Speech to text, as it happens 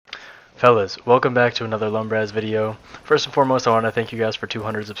Fellas, welcome back to another Lumbraz video. First and foremost, I want to thank you guys for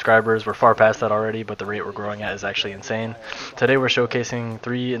 200 subscribers. We're far past that already, but the rate we're growing at is actually insane. Today we're showcasing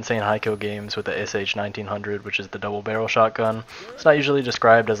 3 insane high kill games with the SH1900, which is the double barrel shotgun. It's not usually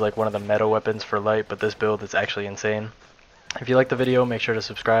described as like one of the meta weapons for light, but this build is actually insane. If you like the video, make sure to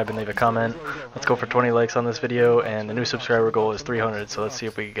subscribe and leave a comment. Let's go for 20 likes on this video, and the new subscriber goal is 300, so let's see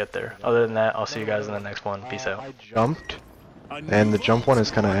if we can get there. Other than that, I'll see you guys in the next one. Peace out. I jumped, and the jump one is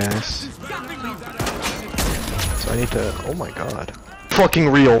kind of ass. So I need to. Oh my god. Fucking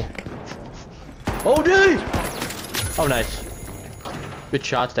real. Oh, dude! Oh, nice. Good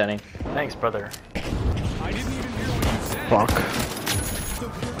shots, Danny. Thanks, brother. Fuck.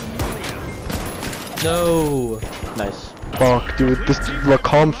 No. Nice. Fuck, dude. This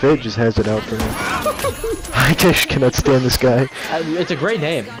Lacombe Fit just has it out for me. I just cannot stand this guy. It's a great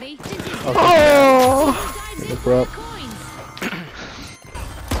name. Okay. Oh! Look her up.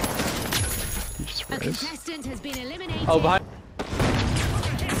 He just res. Oh, behind.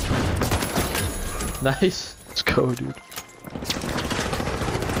 Nice. Let's go, dude.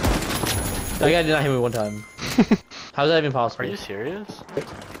 That guy did not hit me one time. How's that even possible? Are you serious?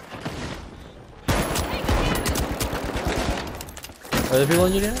 Are there people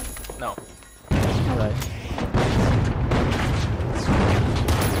in you now? No. Alright.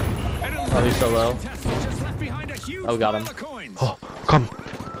 Oh, he's so low. Oh, got him. Oh, come.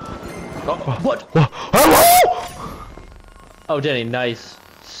 Oh, what? Hello! Oh, Danny, nice.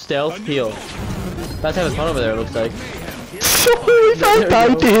 Stealth heal. That's having fun over there, it looks like. So if I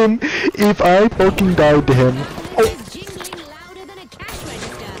died to him, if I fucking died to him. Oh,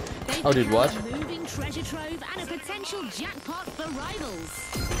 oh dude, what? Treasure trove and a potential jackpot for rivals.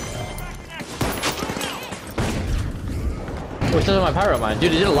 Oh, it's still on my pyro mine.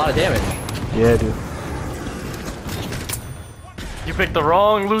 Dude, it did a lot of damage. yeah, dude. You picked the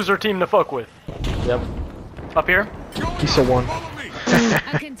wrong loser team to fuck with. Yep. Up here? He's so one.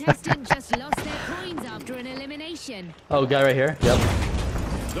 A contestant just lost their coins after an elimination. Oh, guy right here? Yep.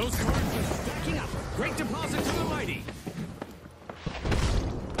 Those cards are stacking up. Great deposit to the mighty.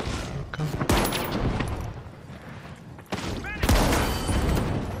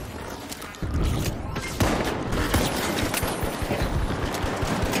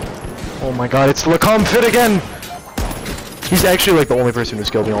 Oh my god, it's Lacombe Fit again! He's actually like the only person who's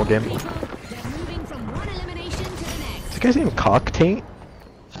killed me all game. They're moving from one elimination to the next. Is the guy's name Cock Taint?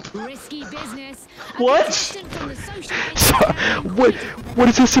 Risky business. What? Contestant from the social So, what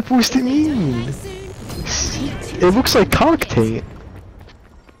is that supposed to mean? It looks like Cock Taint.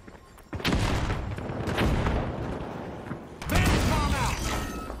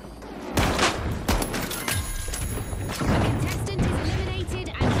 contestant is eliminated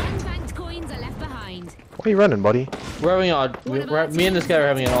and unbanked coins are left behind. Why are you running, buddy? We're having me and this guy are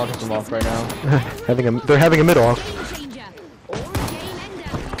having an autism off right now. They're having a mid off. Game changer or a game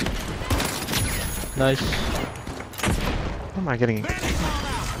ender. Nice. How am I getting?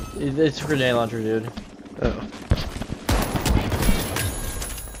 It's a grenade launcher, dude. Oh.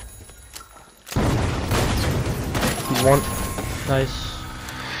 He's one. Nice.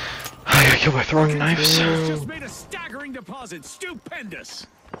 I got killed by throwing knives. Just made a staggering deposit. Stupendous.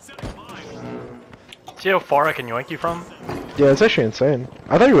 See how far I can yoink you from? Yeah, it's actually insane.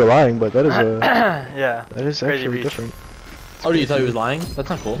 I thought you were lying, but that is Yeah. that is Crazy actually reach. different. Oh, you thought he was lying? That's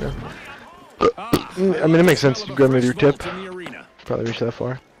not cool. I mean, it makes sense. You grab me with your tip. In the arena. Probably reach that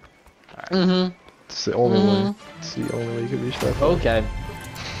far. Mm-hmm. It's the only way. It's the only way you can reach that far. Okay.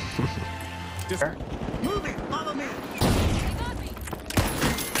 Move it. Follow me.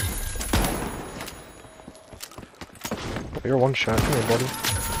 You're one shot. Come here, buddy.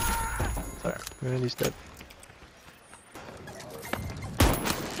 Sorry. Man, he's dead.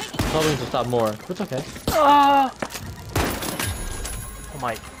 Hoping to stop more. It's okay. Ah! Oh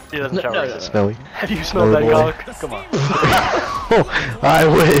my. He doesn't No, shower. no, does no. it? Smelly. Have you smelled that Smelly boy. cock? Come on. Oh, I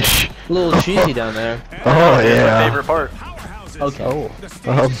wish. A little cheesy down there. Oh It's my yeah. favorite part. Powerhouses. Okay. Oh.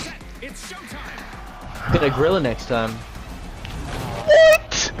 It's showtime. Gonna grill it next time.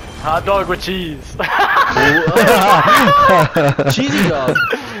 What? Hot dog with cheese. Cheesy dog.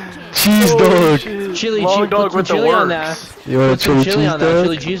 Cheese dog. Shit. Chili Long cheese. dog Put some with the chili on works. that. You want a Put some chili chili cheese on that.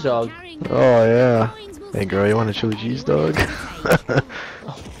 Chili dog? cheese dog. Oh yeah. Hey girl, you want a chili cheese dog?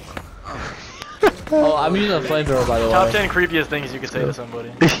 Oh, I'm using a flamethrower by the way. Top 10 creepiest things you could say to somebody.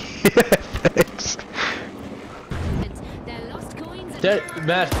 Yeah, thanks. Their lost coins are There,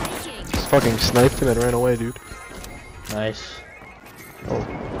 Matt. Just fucking sniped him and ran away, dude. Nice. Oh.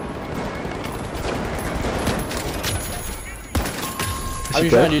 I'm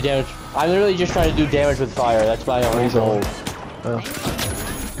just trying to do damage. I'm literally just trying to do damage with fire. That's my only He's goal. old. Oh.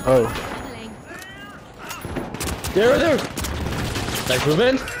 Oh. There. Nice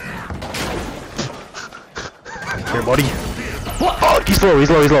movement. Here, buddy. What? Oh, he's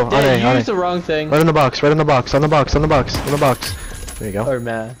low. Damn, you On used the wrong thing. Right in the box. On the box. There you go. Oh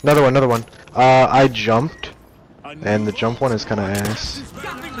man. Another one. I jumped, and the jump one is kind of ass.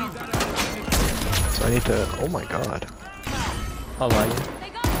 So I need to. Oh my god. Oh my.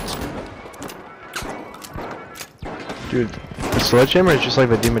 Dude, the sledgehammer is just like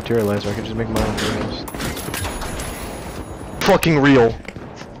the dematerializer. I can just make my own arrows. Fucking real.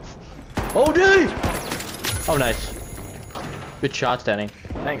 Oh dude. Oh nice. Good shots, Danny.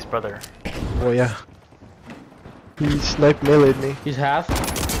 Thanks, brother. Oh yeah. He snipe melee'd me. He's half.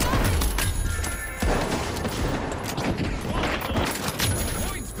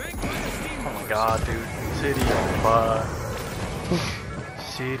 Oh my god, dude. City on fire.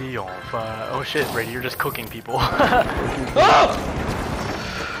 City on fire. Oh shit, Brady, you're just cooking people. Oh!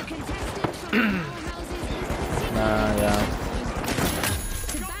 Yeah.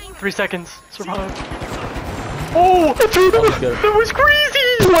 3 seconds. Survive. Oh! That was good. That was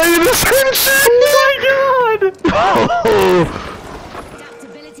crazy! Play this shit! Oh my god! Oh!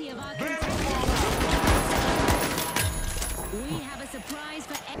 Adaptability of our contestants. We have a surprise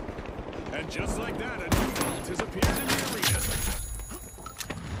for And just like that, a new vault has appeared in the arena.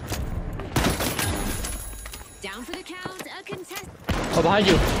 down for the count. A contestant. Oh, behind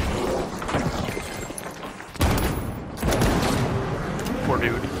you. Poor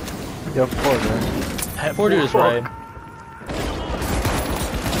dude. Yeah, poor man. Poor dude is right.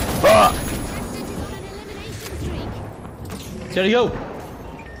 Ah! Contestant is on an elimination streak. Gotta go.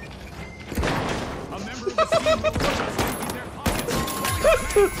 A member of the team will just empty their pockets.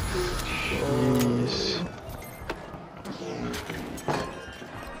 Jeez.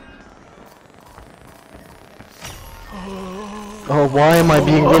 Oh, why am I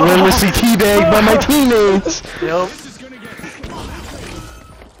being relentlessly teabagged by my teammates? Yep.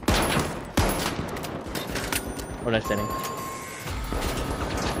 Oh, nice, Danny.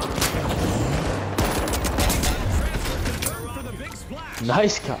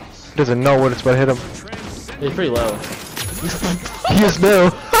 Nice cuts. Doesn't know what it's about to hit him. He's pretty low. He is now.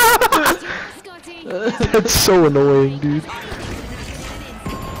 Scotty. That's so annoying, dude.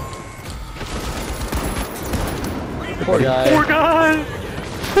 Poor guy. Poor guy!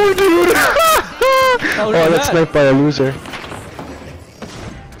 Poor dude. Oh, Oh, that's sniped by a loser.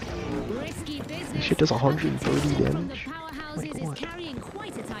 Risky business. Shit does A 130 contestant from the damage. powerhouses what? is carrying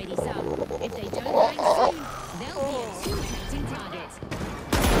quite a tidy sum. If they don't rank soon, they'll be a too tempting target.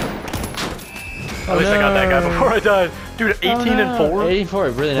 At least I got that guy before I died. Dude, 18 and 4? 84,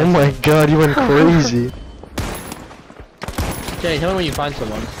 really Oh nice. my god, you went crazy. Danny, tell me when you find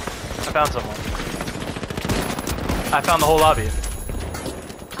someone. I found someone. I found the whole lobby. Our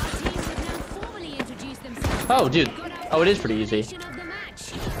teams have now formally introduced themselves. Oh, dude. Oh, it is pretty easy. Of the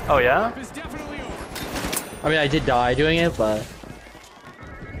match. Oh yeah? It's definitely over. I mean, I did die doing it, but...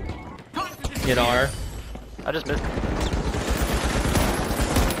 You know. I just missed it.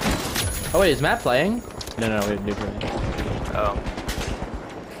 Oh, wait, is Matt playing? No, we have new playing. Oh.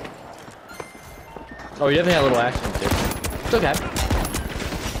 Oh, you definitely had a little accident, too. It's okay.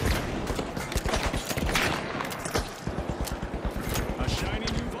 A shiny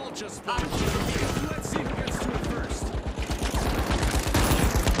new vault just spotted. Let's see who gets to it first.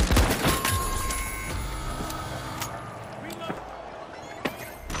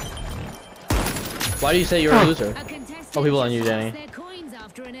 Why do you say you're a loser? A contestant Oh, people on you, just Danny. lost their coins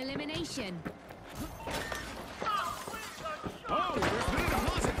after an elimination. Oh, there's been a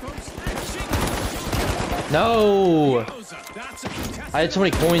deposit, folks. No! That's a contestant. I had so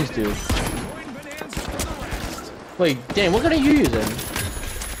many coins, dude. Coin bonanza for the rest. Wait, Dan, what gun are you using?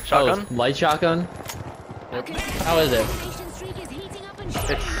 Shotgun? Oh, light shotgun? A contestant How is it? elimination streak is heating up and It's,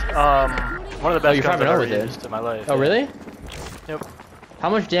 showing. one of the best you're guns I've farming out ever with it. used in my life. Oh, really? Yep. How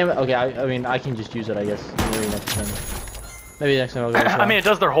much damage? Okay, I mean, I can just use it, I guess. Maybe next time. Maybe next time I'll get a shot. I mean, it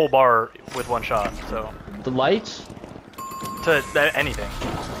does their whole bar with one shot, so. The lights? To anything.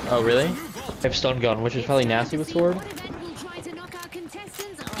 Oh, really? I have stun gun, which is probably nasty with sword. What event will try to knock our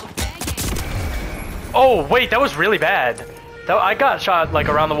contestants off their game? Oh, wait, that was really bad. I got shot, like,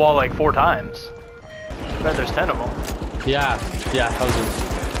 around the wall, like, 4 times. I bet there's 10 of them. Yeah, that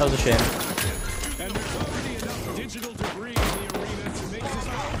was a shame. And there's already enough digital debris in the arena to make this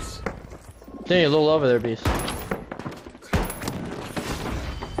house. Dang, you're a little over there, Beast.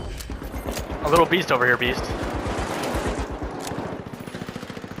 A little beast over here, beast.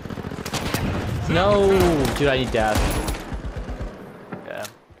 No! Dude, I need dash. Yeah.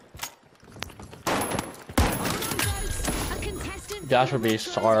 A contestant Dash would be from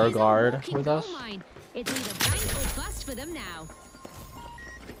the star guard walking with us. coal mine. It's either bank or for them now.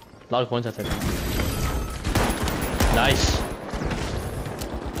 A lot of points, I think. Nice.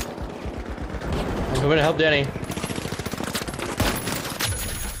 I'm going to help Danny.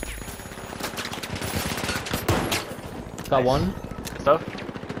 Got one. Good stuff.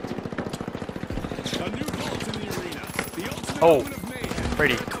 A new vault in the arena. The ultimate Oh, moment of mayhem.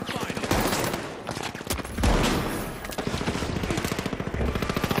 Brady. The final.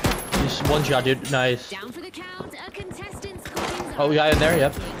 Just one shot, dude. Nice. Down for the count. A contestant's coins Oh, we got in there.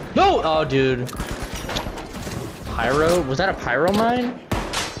 Yep. No. Oh, dude. Pyro? Was that a pyro mine?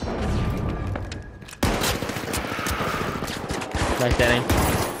 Nice, Danny.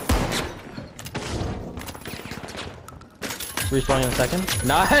 Respawning in a second.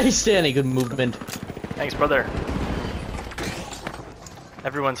 Nice, Danny. Good movement. Thanks, brother.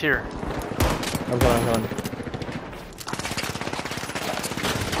 Everyone's here. I'm going.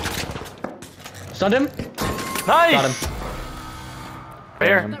 Stunned him. Nice! Got him.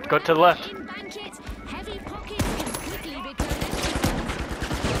 Bear, go to the left. in Banquet. Heavy pockets can quickly become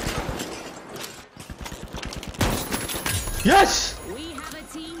Yes! We have a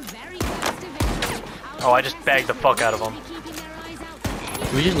team very close to victory. Oh, I just bagged the fuck out of him. Keeping their eyes out for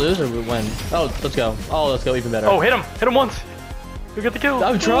Did we just lose or we win? Oh, let's go. Oh, let's go even better. Oh, hit him! Hit him once! We got the kill!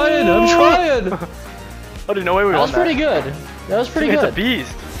 I'm trying. Oh, dude, no way we That won was pretty good. That was pretty It's a good.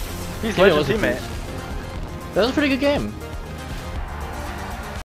 beast. He's Yeah, it legend was a teammate. beast. That was a pretty good game.